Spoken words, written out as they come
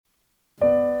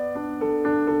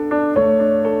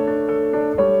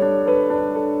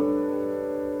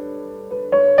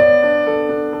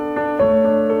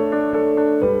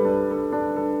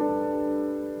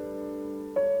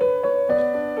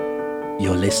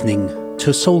listening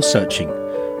to Soul Searching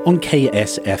on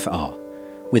KSFR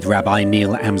with Rabbi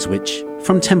Neil Amswich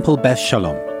from Temple Beth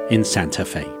Shalom in Santa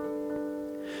Fe.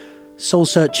 Soul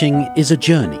Searching is a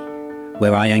journey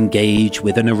where I engage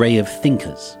with an array of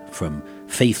thinkers, from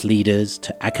faith leaders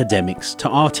to academics to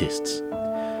artists,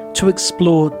 to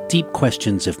explore deep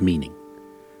questions of meaning,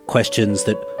 questions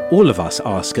that all of us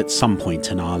ask at some point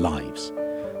in our lives,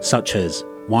 such as,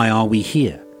 why are we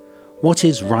here? What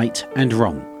is right and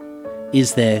wrong?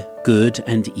 Is there good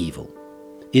and evil?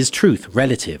 Is truth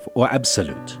relative or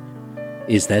absolute?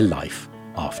 Is there life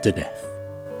after death?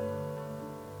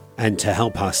 And to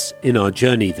help us in our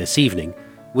journey this evening,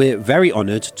 we're very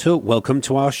honored to welcome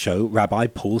to our show Rabbi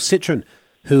Paul Citrin,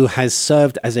 who has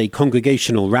served as a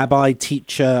congregational rabbi,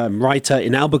 teacher, and writer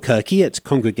in Albuquerque at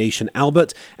Congregation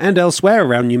Albert and elsewhere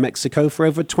around New Mexico for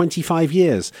over 25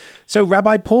 years. So,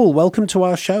 Rabbi Paul, welcome to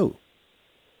our show.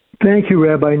 Thank you,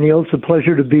 Rabbi Neil. It's a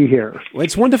pleasure to be here. Well,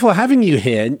 it's wonderful having you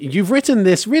here. You've written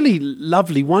this really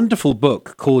lovely, wonderful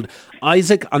book called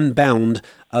Isaac Unbound,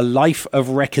 A Life of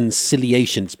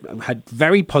Reconciliation. It's had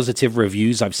very positive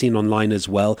reviews I've seen online as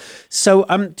well. So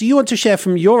do you want to share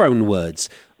from your own words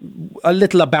a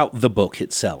little about the book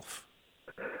itself?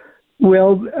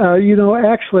 Well,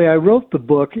 actually, I wrote the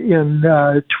book in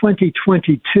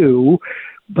 2022,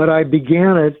 but I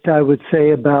began it, I would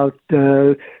say, about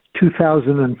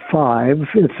 2005.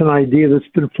 It's an idea that's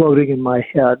been floating in my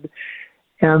head.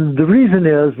 And the reason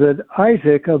is that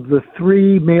Isaac, of the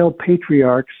three male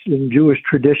patriarchs in Jewish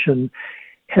tradition,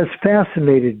 has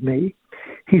fascinated me.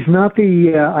 He's not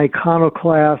the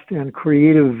iconoclast and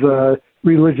creative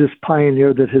religious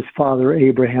pioneer that his father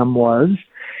Abraham was.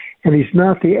 And he's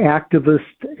not the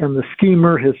activist and the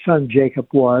schemer his son Jacob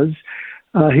was.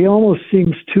 He almost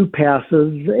seems too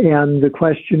passive. And the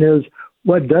question is,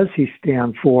 what does he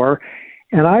stand for?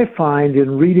 And I find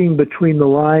in reading between the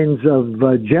lines of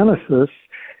Genesis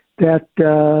that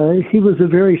he was a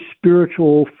very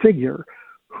spiritual figure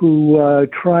who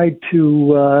tried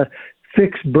to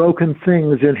fix broken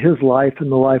things in his life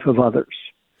and the life of others.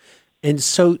 And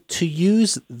so to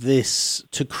use this,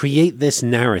 to create this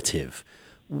narrative,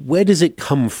 where does it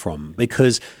come from?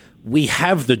 Because we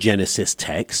have the Genesis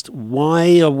text.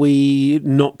 Why are we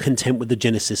not content with the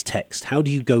Genesis text? How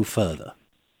do you go further?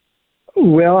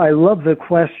 Well, I love the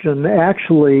question.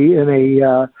 Actually, in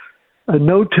a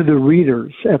note to the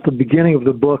readers at the beginning of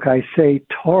the book, I say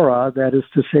Torah, that is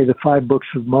to say the 5 books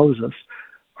of Moses,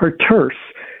 are terse.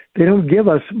 They don't give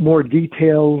us more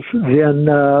details than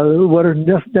what are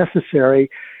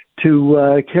necessary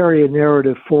to carry a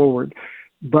narrative forward.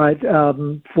 But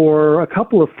for a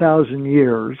couple of thousand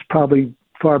years, probably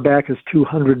far back as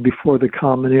 200 before the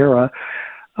Common Era,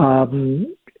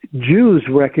 Jews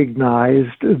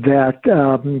recognized that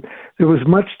there was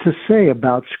much to say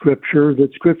about Scripture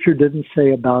that Scripture didn't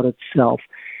say about itself.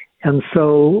 And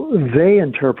so they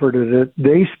interpreted it,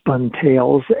 they spun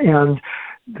tales, and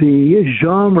the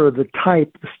genre, the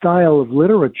type, the style of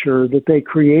literature that they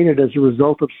created as a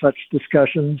result of such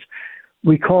discussions,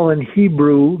 we call in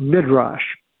Hebrew midrash.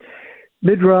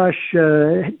 Midrash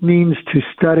means to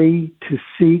study, to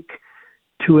seek,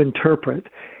 to interpret.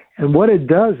 And what it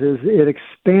does is it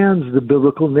expands the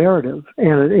biblical narrative,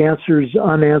 and it answers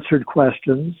unanswered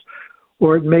questions,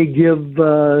 or it may give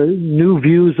new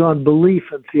views on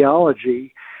belief and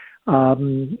theology,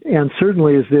 and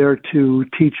certainly is there to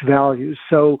teach values.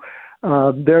 So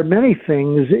there are many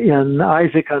things in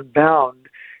Isaac Unbound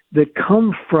that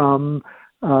come from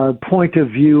point of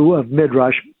view of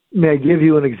Midrash. May I give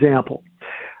you an example?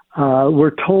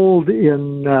 We're told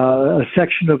in a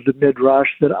section of the Midrash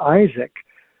that Isaac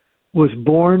was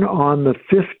born on the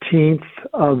 15th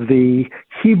of the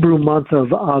Hebrew month of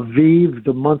Aviv,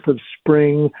 the month of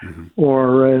spring,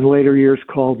 or in later years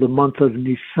called the month of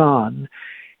Nisan.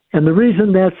 And the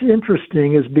reason that's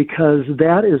interesting is because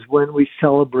that is when we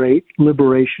celebrate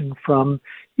liberation from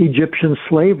Egyptian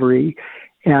slavery,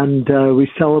 and we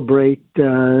celebrate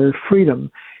freedom.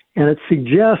 And it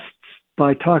suggests,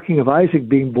 by talking of Isaac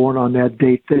being born on that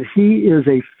date, that he is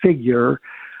a figure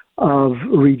of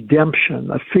redemption,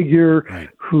 a figure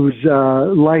whose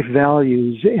life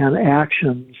values and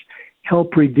actions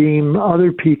help redeem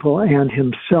other people and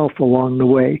himself along the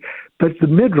way. But the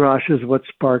Midrash is what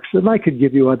sparks it, and I could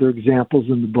give you other examples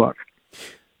in the book.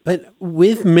 But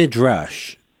with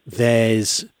Midrash,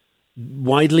 there's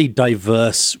widely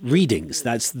diverse readings.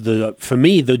 That's for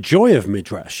me, the joy of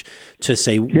Midrash, to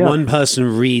say one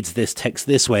person reads this text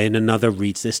this way and another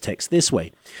reads this text this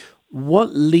way.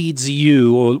 What leads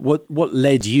you, or what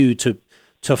led you to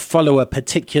follow a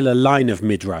particular line of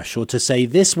Midrash, or to say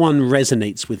this one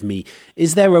resonates with me?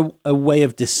 Is there a way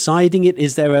of deciding it?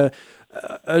 Is there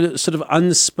a sort of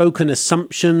unspoken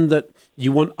assumption that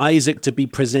you want Isaac to be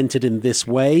presented in this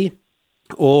way?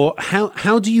 Or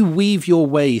how do you weave your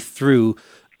way through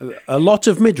a lot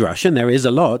of Midrash, and there is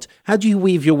a lot? How do you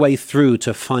weave your way through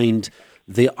to find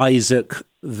the Isaac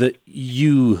that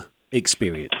you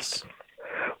experience?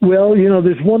 Well,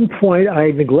 there's one point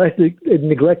I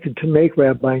neglected to make,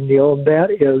 Rabbi Neil, and that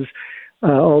is,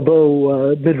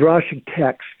 although Midrashic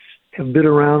texts have been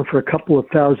around for a couple of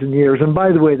thousand years, and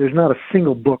by the way, there's not a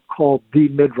single book called the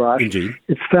Midrash. Indeed.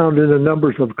 It's found in a number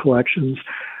of collections.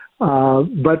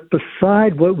 But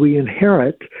beside what we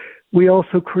inherit, we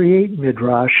also create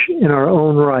Midrash in our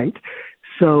own right.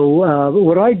 So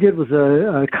what I did was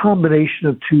a combination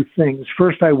of two things.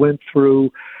 First, I went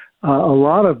through a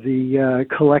lot of the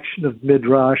collection of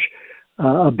Midrash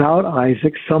about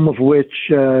Isaac, some of which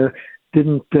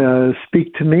didn't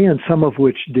speak to me and some of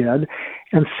which did.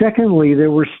 And secondly, there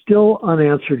were still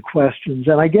unanswered questions.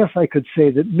 And I guess I could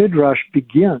say that Midrash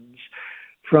begins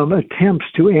from attempts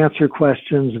to answer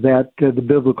questions that the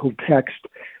biblical text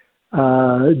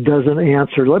doesn't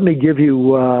answer. Let me give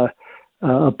you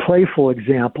a playful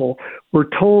example. We're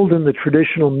told in the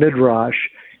traditional Midrash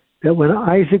that when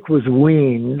Isaac was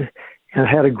weaned and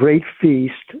had a great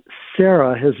feast,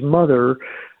 Sarah, his mother,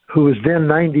 who was then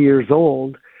 90 years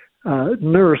old,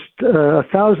 nursed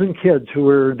 1,000 kids who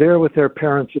were there with their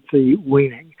parents at the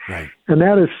weaning. Right. And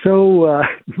that is so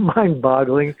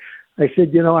mind-boggling. I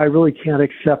said, I really can't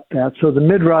accept that. So the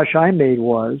Midrash I made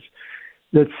was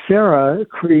that Sarah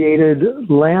created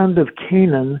land of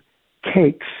Canaan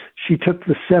cakes. She took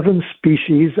the 7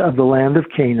 species of the land of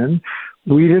Canaan,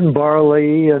 wheat and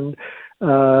barley and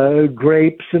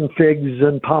grapes and figs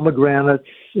and pomegranates,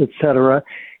 etc.,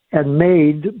 and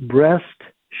made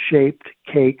breast-shaped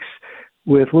cakes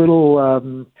with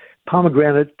little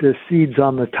pomegranate seeds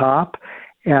on the top.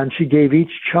 And she gave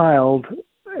each child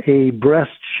a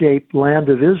breast-shaped land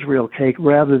of Israel cake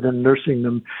rather than nursing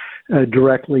them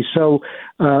directly. So,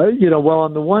 while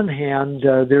on the one hand,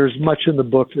 there's much in the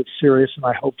book that's serious and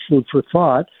I hope food for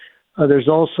thought, there's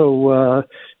also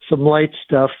some light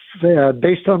stuff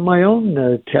based on my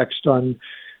own text on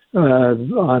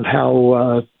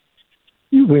how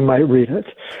we might read it.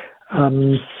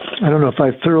 I don't know if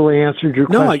I've thoroughly answered your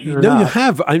question or not. No, you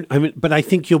have. I mean, but I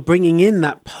think you're bringing in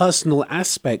that personal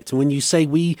aspect. When you say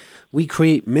we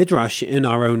create Midrash in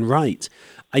our own right,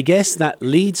 I guess that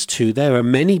leads to there are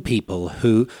many people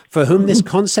for whom this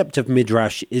concept of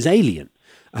Midrash is alien.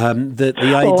 The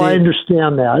idea. I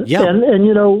understand that. Yeah.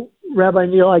 And Rabbi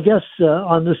Neil, I guess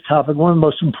on this topic, one of the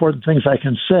most important things I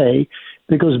can say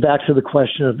that goes back to the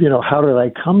question of, how did I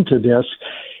come to this,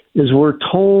 is we're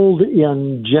told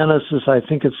in Genesis, I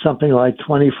think it's something like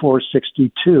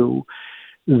 24:62,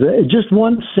 just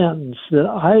one sentence, that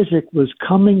Isaac was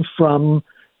coming from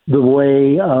the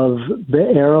way of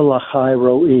Be'er Lachai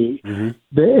Roi. Mm-hmm.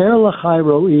 Be'er Lachai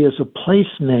Roi is a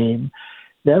place name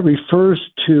that refers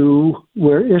to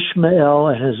where Ishmael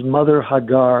and his mother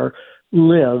Hagar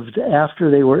lived after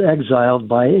they were exiled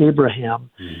by Abraham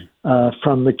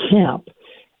from the camp.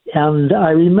 And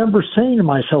I remember saying to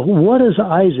myself, what is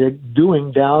Isaac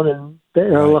doing down in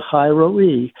Be'er Lachai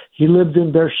Roi? He lived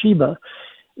in Beersheba.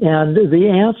 And the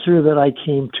answer that I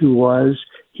came to was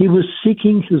he was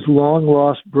seeking his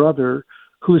long-lost brother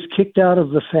who was kicked out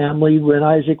of the family when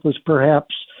Isaac was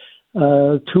perhaps 2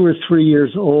 or 3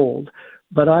 years old.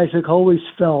 But Isaac always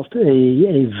felt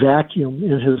a vacuum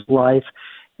in his life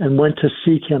and went to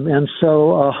seek him. And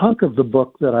so a hunk of the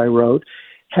book that I wrote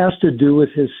has to do with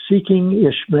his seeking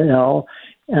Ishmael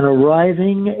and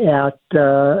arriving at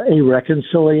a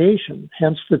reconciliation,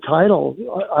 hence the title,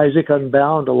 Isaac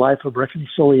Unbound, A Life of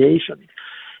Reconciliation.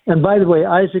 And by the way,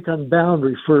 Isaac Unbound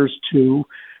refers to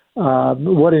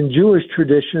what in Jewish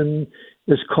tradition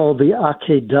is called the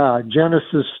Akedah,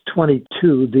 Genesis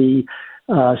 22, the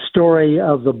story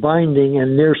of the binding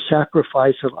and near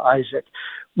sacrifice of Isaac.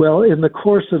 Well, in the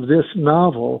course of this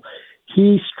novel,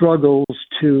 he struggles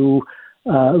to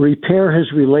repair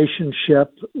his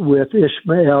relationship with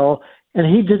Ishmael, and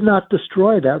he did not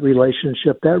destroy that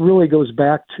relationship. That really goes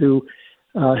back to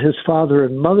his father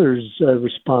and mother's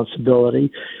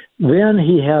responsibility. Then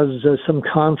he has some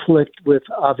conflict with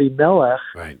Avimelech,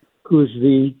 who's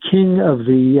the king of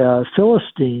the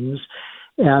Philistines,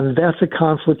 and that's a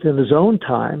conflict in his own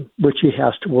time, which he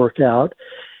has to work out.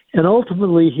 And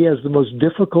ultimately, he has the most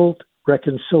difficult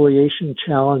reconciliation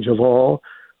challenge of all,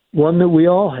 one that we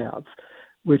all have,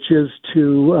 which is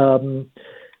to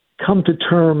come to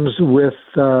terms with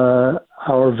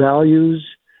our values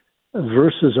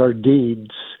versus our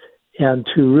deeds. And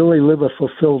to really live a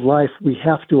fulfilled life, we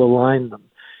have to align them.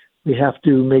 We have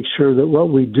to make sure that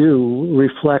what we do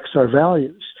reflects our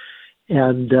values.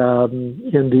 And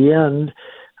in the end,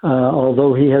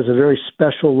 although he has a very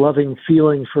special, loving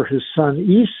feeling for his son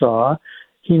Esau,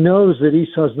 he knows that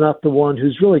Esau's not the one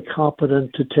who's really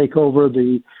competent to take over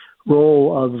the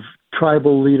role of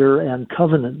tribal leader and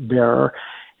covenant bearer.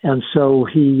 And so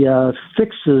he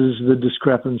fixes the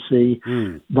discrepancy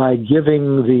by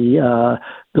giving the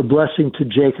blessing to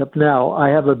Jacob. Now, I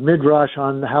have a midrash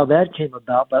on how that came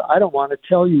about, but I don't want to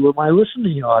tell you or my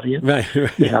listening audience.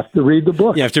 Right. You have to read the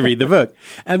book. You have to read the book.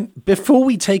 Before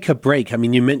we take a break, I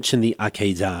mean, you mentioned the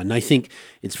Akedah, and I think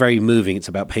it's very moving. It's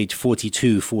about page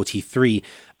 42, 43,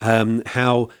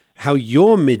 how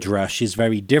your midrash is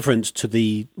very different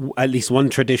to at least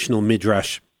one traditional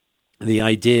midrash. The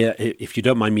idea, if you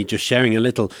don't mind me just sharing a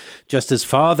little, just as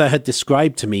Father had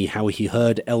described to me how he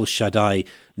heard El Shaddai,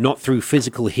 not through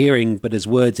physical hearing, but as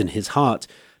words in his heart,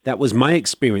 that was my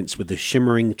experience with the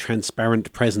shimmering,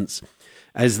 transparent presence.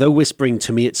 As though whispering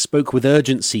to me, it spoke with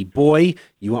urgency. Boy,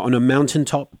 you are on a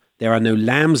mountaintop. There are no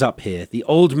lambs up here. The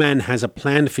old man has a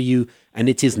plan for you, and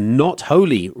it is not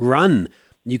holy. Run.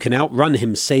 You can outrun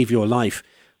him, save your life.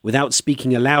 Without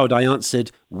speaking aloud, I answered,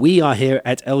 we are here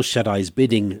at El Shaddai's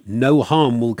bidding. No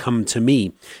harm will come to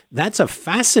me. That's a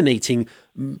fascinating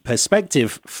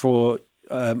perspective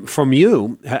from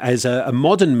you as a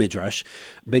modern midrash,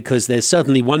 because there's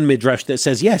certainly one midrash that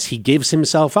says, yes, he gives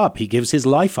himself up. He gives his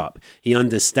life up. He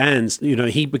understands,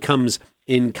 he becomes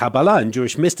in Kabbalah and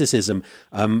Jewish mysticism,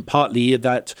 partly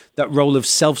that role of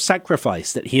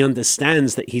self-sacrifice, that he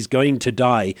understands that he's going to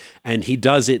die and he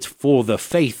does it for the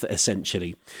faith,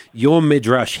 essentially. Your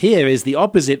midrash here is the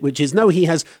opposite, which is, no, he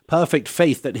has perfect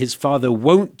faith that his father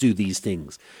won't do these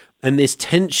things. And this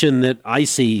tension that I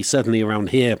see certainly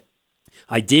around here,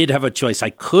 I did have a choice.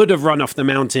 I could have run off the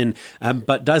mountain,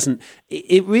 but doesn't.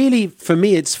 It really, for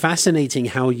me, it's fascinating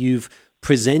how you've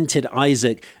presented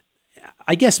Isaac.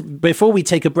 I guess before we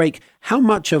take a break, how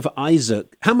much of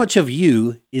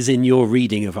you is in your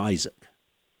reading of Isaac?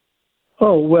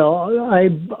 Oh, well,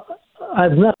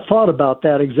 I've not thought about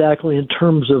that exactly in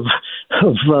terms of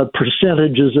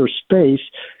percentages or space,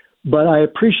 but I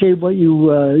appreciate what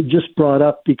you just brought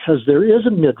up, because there is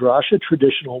a midrash, a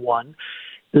traditional one,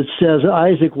 that says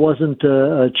Isaac wasn't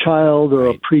a child or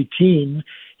a preteen.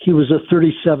 He was a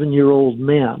 37-year-old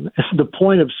man. And the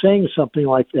point of saying something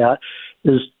like that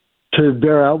is to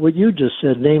bear out what you just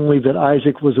said, namely that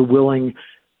Isaac was a willing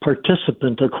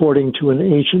participant according to an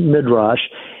ancient midrash.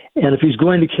 And if he's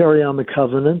going to carry on the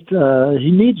covenant,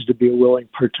 he needs to be a willing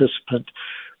participant.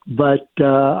 But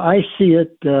I see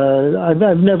it,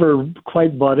 I've never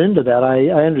quite bought into that.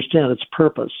 I understand its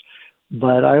purpose,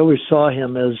 but I always saw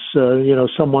him as,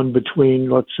 someone between,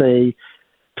 let's say,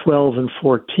 12 and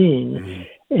 14. Mm-hmm.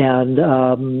 And,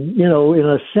 in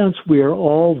a sense, we are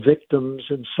all victims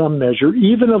in some measure,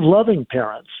 even of loving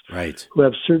parents, right, who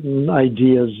have certain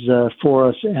ideas for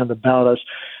us and about us.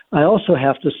 I also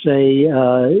have to say,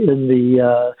 in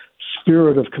the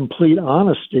spirit of complete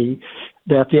honesty,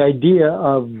 that the idea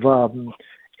of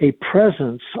a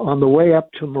presence on the way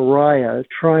up to Moriah,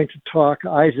 trying to talk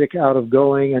Isaac out of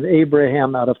going and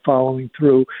Abraham out of following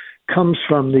through, comes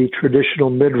from the traditional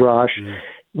midrash,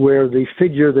 where the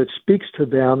figure that speaks to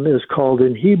them is called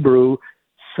in Hebrew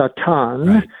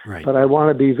Satan. Right. But I want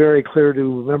to be very clear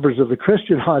to members of the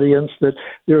Christian audience that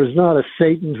there is not a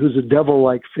Satan who's a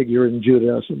devil-like figure in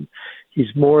Judaism.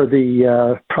 He's more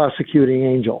the prosecuting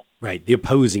angel. Right, the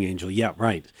opposing angel. Yeah,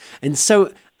 right. And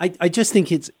so I just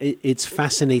think it's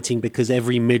fascinating, because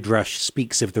every midrash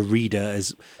speaks of the reader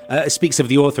speaks of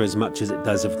the author as much as it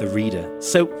does of the reader.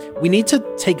 So we need to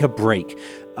take a break.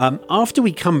 After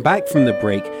we come back from the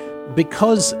break,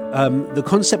 because the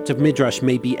concept of midrash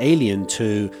may be alien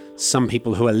to some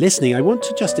people who are listening, I want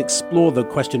to just explore the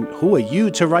question, who are you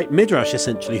to write midrash,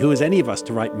 essentially? Who is any of us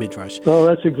to write midrash? Oh,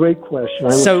 that's a great question. I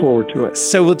look forward to it.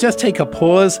 So we'll just take a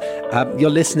pause. You're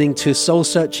listening to Soul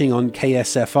Searching on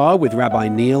KSFR with Rabbi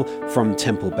Neil from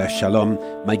Temple Beth Shalom.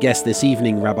 My guest this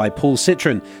evening, Rabbi Paul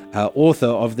Citrin, author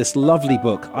of this lovely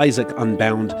book, Isaac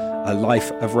Unbound, A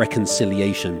Life of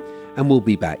Reconciliation. And we'll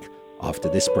be back after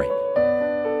this break.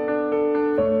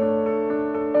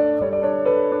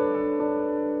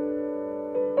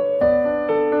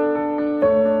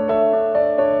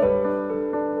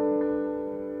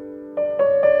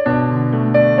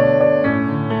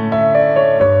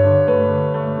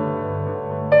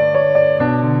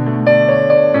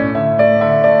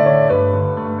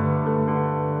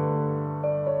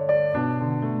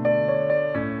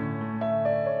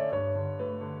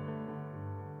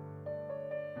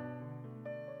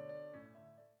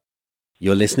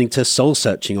 You're listening to Soul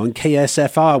Searching on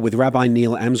KSFR with Rabbi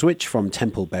Neil Amswich from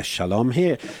Temple Beth Shalom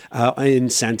here in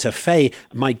Santa Fe.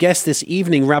 My guest this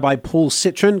evening, Rabbi Paul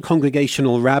Citrin,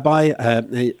 Congregational Rabbi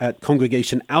at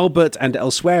Congregation Albert and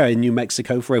elsewhere in New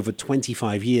Mexico for over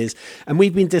 25 years. And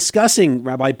we've been discussing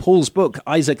Rabbi Paul's book,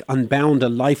 Isaac Unbound, A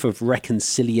Life of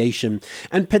Reconciliation,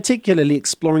 and particularly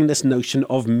exploring this notion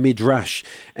of midrash.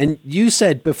 And you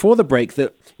said before the break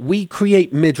that we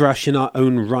create midrash in our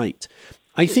own right.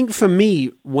 I think for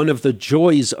me, one of the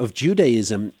joys of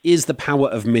Judaism is the power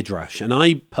of midrash. And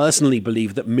I personally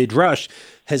believe that midrash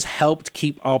has helped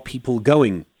keep our people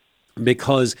going.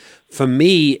 Because for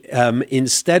me,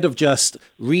 instead of just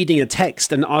reading a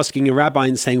text and asking a rabbi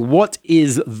and saying, what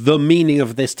is the meaning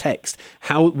of this text?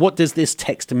 What does this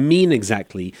text mean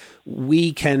exactly?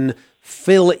 We can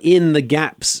fill in the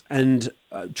gaps and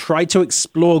try to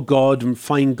explore God and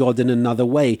find God in another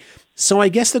way. So I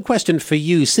guess the question for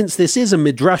you, since this is a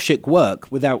midrashic work,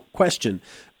 without question,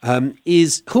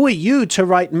 is who are you to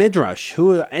write midrash?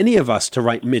 Who are any of us to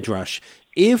write midrash?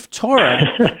 If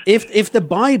Torah, if the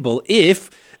Bible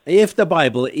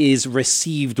is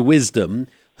received wisdom,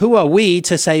 who are we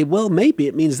to say, well, maybe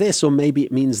it means this or maybe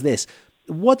it means this?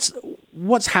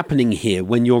 What's happening here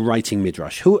when you're writing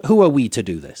midrash? Who are we to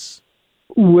do this?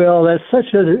 Well, that's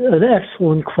such an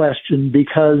excellent question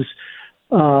because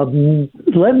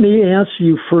let me answer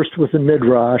you first with a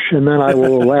midrash, and then I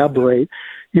will elaborate.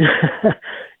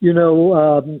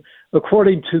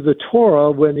 According to the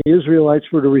Torah, when the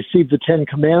Israelites were to receive the Ten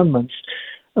Commandments,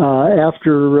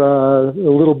 after a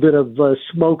little bit of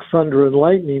smoke, thunder, and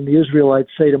lightning, the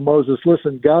Israelites say to Moses,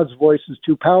 listen, God's voice is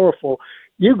too powerful.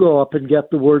 You go up and get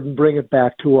the word and bring it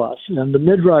back to us. And the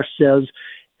midrash says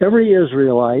every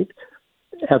Israelite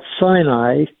at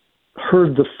Sinai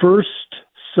heard the first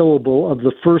syllable of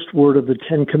the first word of the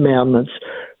Ten Commandments,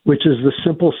 which is the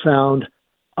simple sound,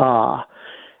 ah,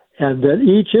 and that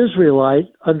each Israelite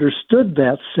understood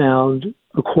that sound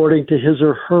according to his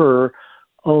or her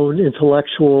own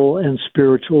intellectual and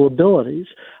spiritual abilities.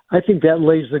 I think that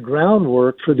lays the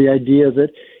groundwork for the idea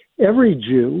that every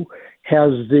Jew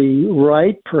has the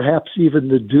right, perhaps even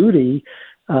the duty,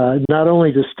 not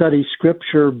only to study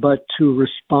Scripture, but to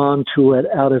respond to it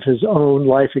out of his own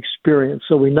life experience.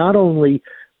 So we not only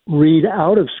read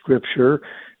out of Scripture,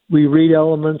 we read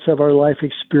elements of our life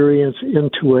experience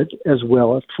into it as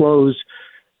well. It flows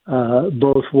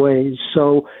both ways.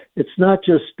 So it's not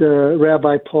just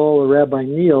Rabbi Paul or Rabbi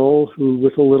Neil who,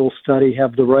 with a little study,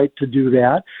 have the right to do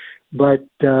that, but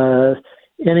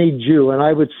any Jew. And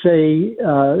I would say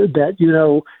that,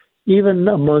 even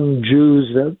among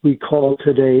Jews that we call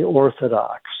today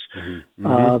Orthodox,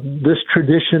 this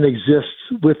tradition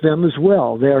exists with them as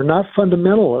well. They are not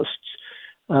fundamentalists.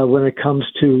 When it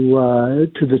comes to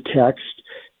the text,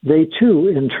 they too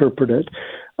interpret it.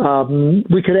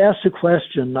 We could ask the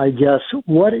question, I guess,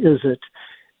 what is it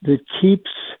that keeps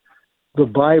the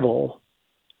Bible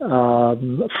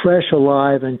fresh,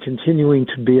 alive, and continuing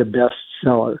to be a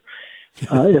bestseller?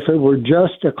 If it were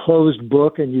just a closed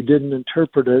book and you didn't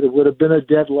interpret it, it would have been a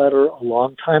dead letter a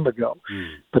long time ago.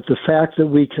 But the fact that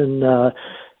we can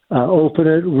open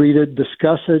it, read it,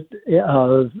 discuss it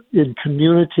in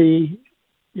community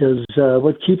is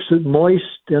what keeps it moist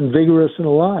and vigorous and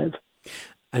alive.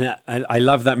 And I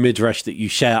love that midrash that you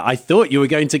share. I thought you were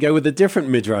going to go with a different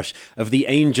midrash of the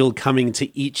angel coming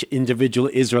to each individual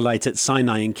Israelite at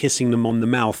Sinai and kissing them on the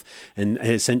mouth and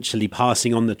essentially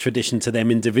passing on the tradition to them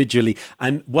individually.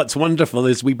 And what's wonderful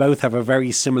is we both have a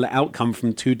very similar outcome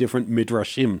from two different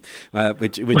midrashim,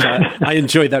 which I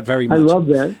enjoy that very much. I love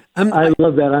that. I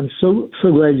love that. I'm so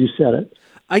glad you said it.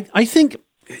 I think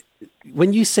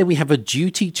when you say we have a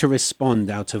duty to respond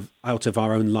out of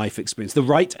our own life experience, the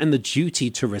right and the duty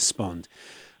to respond,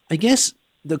 I guess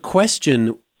the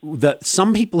question that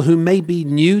some people who may be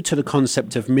new to the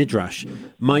concept of midrash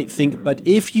might think, but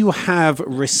if you have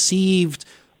received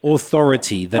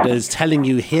authority that is telling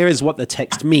you here is what the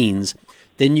text means,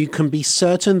 then you can be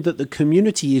certain that the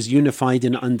community is unified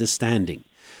in understanding.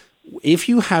 If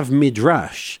you have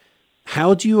midrash,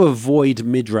 how do you avoid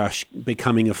midrash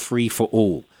becoming a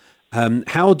free-for-all?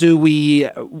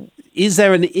 Is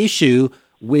there an issue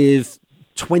with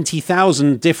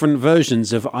 20,000 different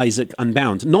versions of Isaac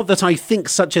Unbound? Not that I think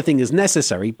such a thing is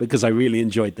necessary, because I really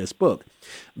enjoyed this book,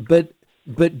 but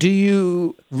do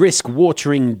you risk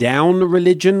watering down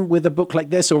religion with a book like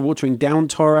this, or watering down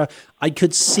Torah? I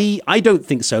don't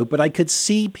think so, but I could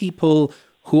see people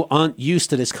who aren't used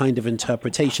to this kind of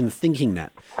interpretation thinking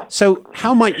that. So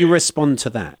how might you respond to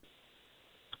that?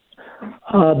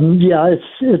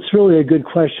 It's really a good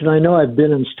question. I know I've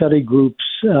been in study groups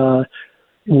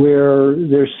where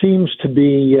there seems to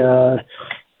be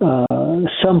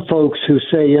some folks who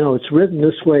say, it's written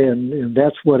this way and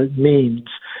that's what it means.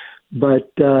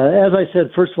 But as I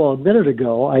said, first of all, a minute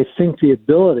ago, I think the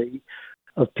ability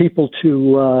of people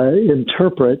to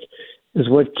interpret is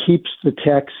what keeps the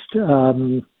text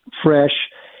fresh.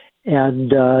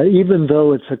 And even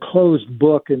though it's a closed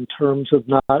book in terms of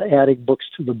not adding books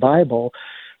to the Bible,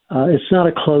 it's not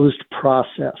a closed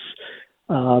process.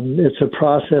 It's a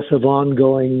process of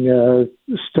ongoing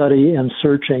study and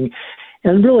searching.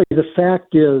 And really, the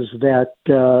fact is that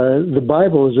the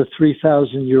Bible is a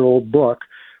 3,000-year-old book.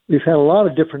 We've had a lot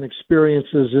of different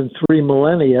experiences in 3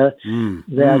 millennia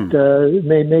that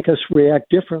may make us react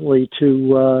differently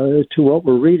to what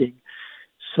we're reading.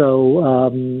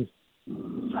 So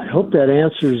I hope that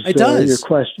answers your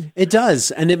question. It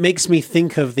does. And it makes me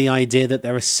think of the idea that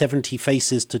there are 70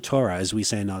 faces to Torah, as we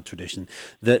say in our tradition,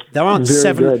 that there aren't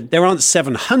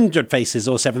 700 faces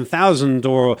or 7,000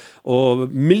 or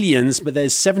millions, but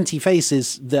there's 70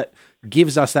 faces that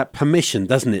gives us that permission,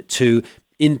 doesn't it, to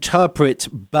interpret,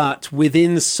 but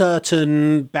within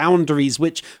certain boundaries,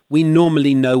 which we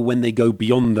normally know when they go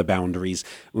beyond the boundaries.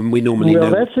 When we normally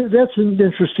know. That's an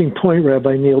interesting point,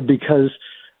 Rabbi Neil, because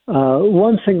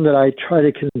one thing that I try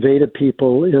to convey to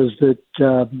people is that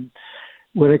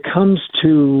when it comes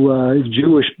to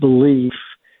Jewish belief,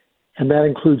 and that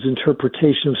includes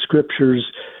interpretation of scriptures,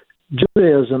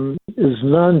 Judaism is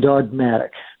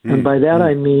non-dogmatic. And by that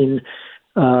I mean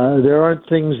there aren't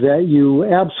things that you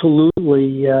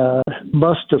absolutely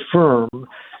must affirm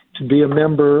to be a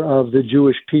member of the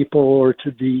Jewish people or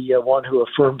to be one who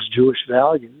affirms Jewish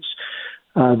values.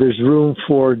 There's room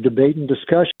for debate and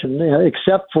discussion,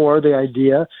 except for the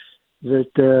idea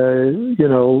that,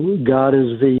 God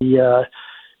is the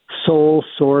sole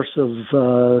source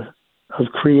of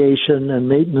creation and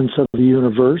maintenance of the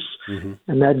universe,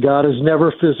 and that God is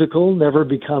never physical, never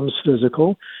becomes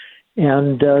physical,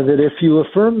 and that if you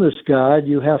affirm this God,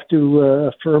 you have to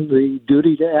affirm the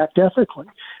duty to act ethically.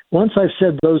 Once I've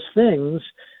said those things,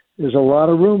 there's a lot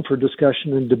of room for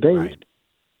discussion and debate. Right.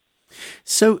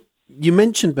 So you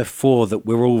mentioned before that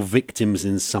we're all victims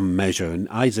in some measure, and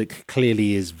Isaac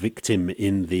clearly is victim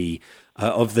in the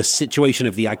of the situation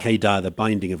of the Akedah, the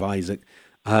binding of Isaac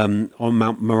on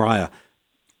Mount Moriah.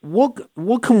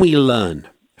 What can we learn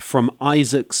from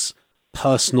Isaac's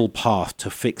personal path to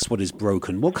fix what is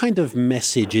broken? What kind of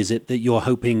message is it that you're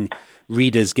hoping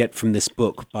readers get from this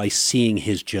book by seeing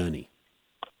his journey?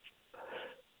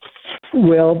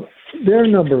 Well, there are a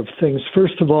number of things.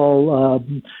 First of all,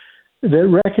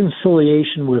 that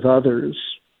reconciliation with others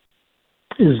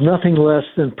is nothing less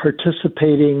than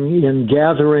participating in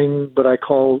gathering what I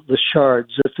call the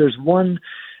shards. If there's one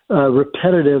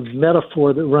repetitive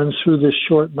metaphor that runs through this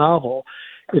short novel,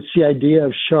 it's the idea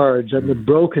of shards and the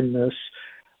brokenness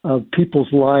of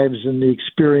people's lives and the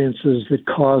experiences that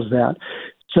cause that.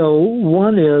 So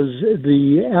one is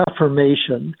the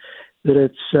affirmation that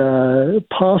it's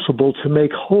possible to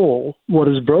make whole what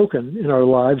is broken in our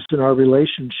lives and our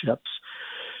relationships.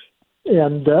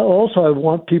 And also I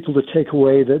want people to take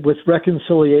away that with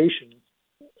reconciliation,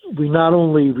 we not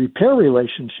only repair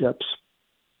relationships,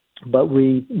 but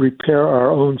we repair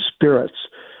our own spirits.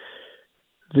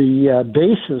 The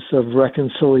basis of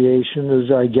reconciliation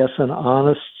is, I guess, an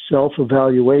honest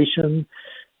self-evaluation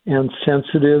and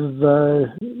sensitive,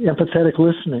 empathetic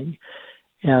listening,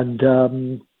 and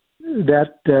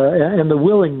that and the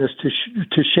willingness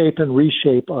to shape and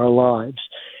reshape our lives.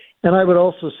 And I would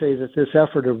also say that this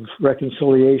effort of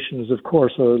reconciliation is, of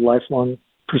course, a lifelong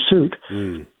pursuit.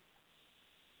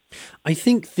 I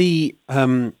think the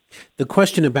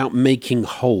question about making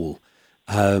whole,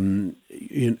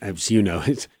 as you know,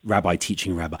 it's Rabbi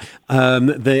teaching Rabbi.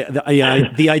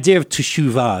 The idea of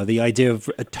teshuvah, the idea of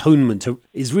atonement,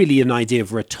 is really an idea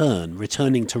of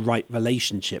returning to right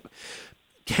relationship.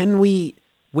 Can we,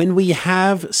 when we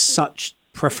have such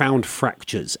profound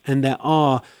fractures, and there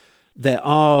are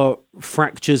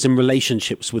fractures in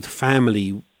relationships with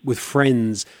family, with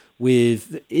friends,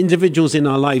 with individuals in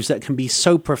our lives that can be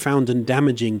so profound and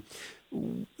damaging,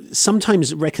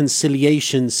 sometimes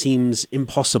reconciliation seems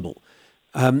impossible.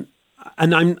 And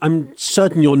I'm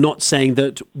certain you're not saying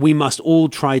that we must all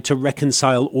try to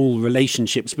reconcile all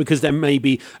relationships, because there may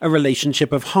be a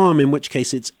relationship of harm, in which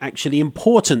case it's actually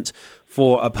important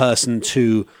for a person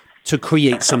to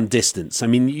create some distance. I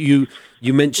mean, you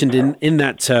mentioned in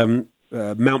that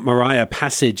Mount Moriah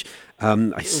passage,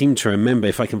 I seem to remember,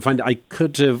 if I can find it, I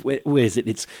could have, where is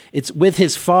it? It's with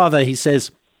his father. He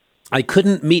says, I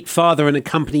couldn't meet father and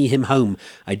accompany him home.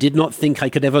 I did not think I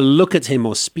could ever look at him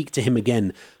or speak to him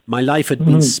again. My life had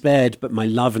been spared, but my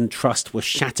love and trust were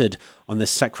shattered on the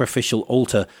sacrificial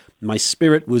altar. My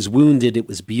spirit was wounded. It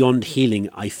was beyond healing,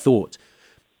 I thought.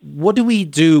 What do we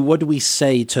do? What do we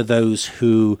say to those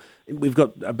who, we've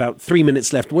got about 3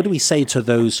 minutes left, what do we say to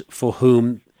those for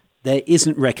whom there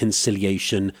isn't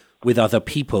reconciliation with other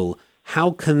people?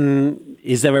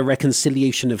 Is there a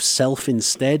reconciliation of self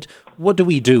instead? What do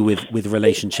we do with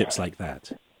relationships like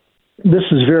that? This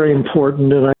is very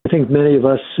important, and I think many of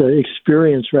us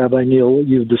experience, Rabbi Neil, what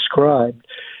you've described.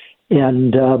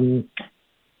 And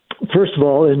first of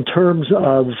all, in terms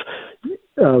of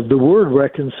the word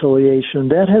reconciliation,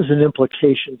 that has an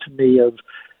implication to me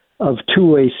of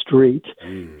two-way street.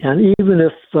 And even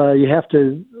if you have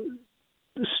to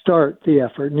start the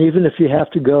effort, and even if you have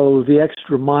to go the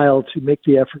extra mile to make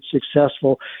the effort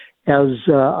successful, as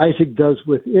Isaac does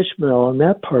with Ishmael in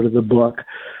that part of the book,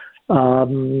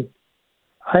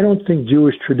 I don't think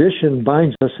Jewish tradition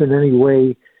binds us in any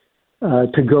way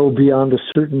to go beyond a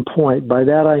certain point. By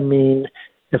that I mean,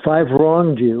 if I've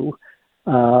wronged you,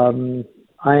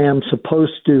 I am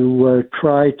supposed to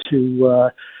try to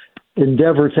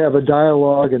endeavor to have a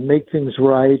dialogue and make things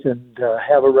right and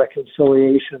have a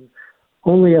reconciliation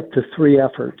only up to 3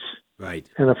 efforts. Right.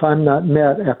 And if I'm not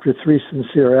met after 3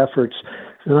 sincere efforts,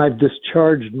 then I've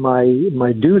discharged my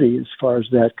duty as far as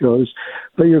that goes.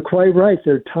 But you're quite right.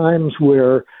 There are times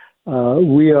where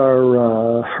we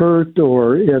are hurt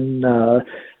or in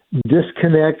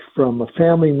disconnect from a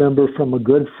family member, from a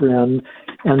good friend,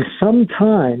 and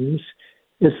sometimes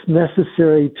it's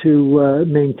necessary to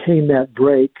maintain that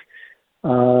break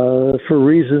for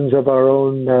reasons of our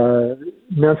own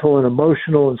mental and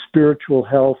emotional and spiritual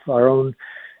health, our own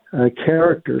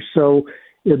character. So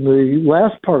in the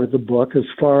last part of the book, as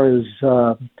far as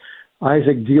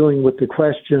Isaac dealing with the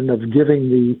question of giving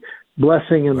the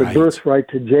blessing and the birthright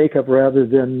to Jacob rather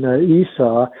than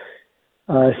Esau,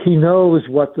 he knows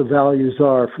what the values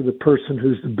are for the person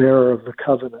who's the bearer of the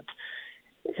covenant.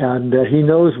 And he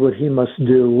knows what he must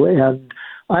do. And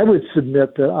I would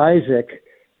submit that Isaac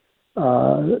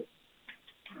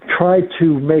tried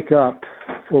to make up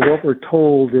for what we're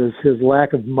told is his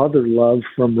lack of mother love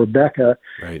from Rebekah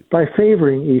by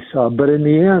favoring Esau. But in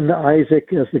the end,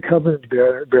 Isaac, as the covenant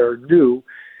bearer, knew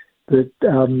that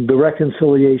the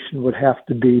reconciliation would have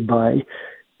to be by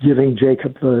giving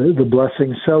Jacob the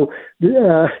blessing. So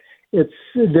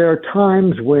there are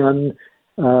times when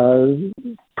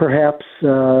perhaps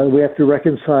we have to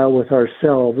reconcile with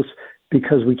ourselves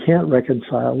because we can't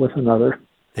reconcile with another.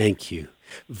 Thank you.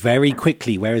 Very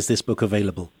quickly, where is this book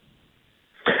available?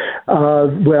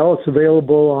 Well, it's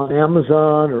available on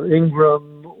Amazon or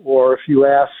Ingram, or if you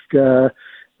ask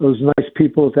those nice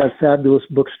people at that fabulous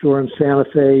bookstore in Santa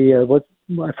Fe,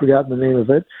 I've forgotten the name of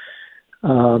it.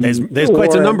 There's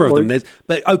quite a number of them.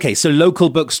 But okay, so local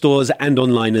bookstores and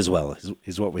online as well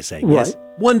is what we're saying. Right. Yes,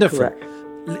 wonderful. Correct.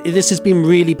 This has been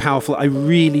really powerful. I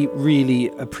really, really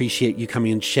appreciate you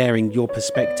coming and sharing your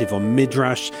perspective on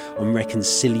Midrash, on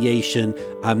reconciliation.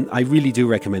 I really do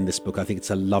recommend this book. I think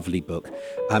it's a lovely book.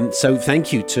 So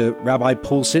thank you to Rabbi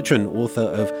Paul Citrin, author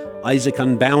of Isaac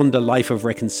Unbound, A Life of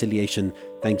Reconciliation.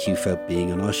 Thank you for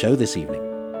being on our show this evening.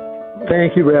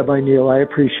 Thank you, Rabbi Neil. I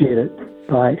appreciate it.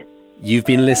 Bye. You've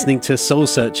been listening to Soul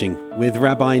Searching with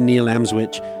Rabbi Neil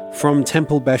Amswich from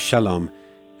Temple Beth Shalom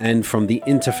and from the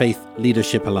Interfaith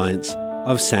Leadership Alliance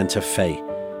of Santa Fe.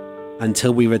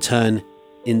 Until we return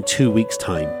in 2 weeks'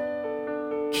 time,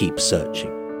 keep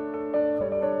searching.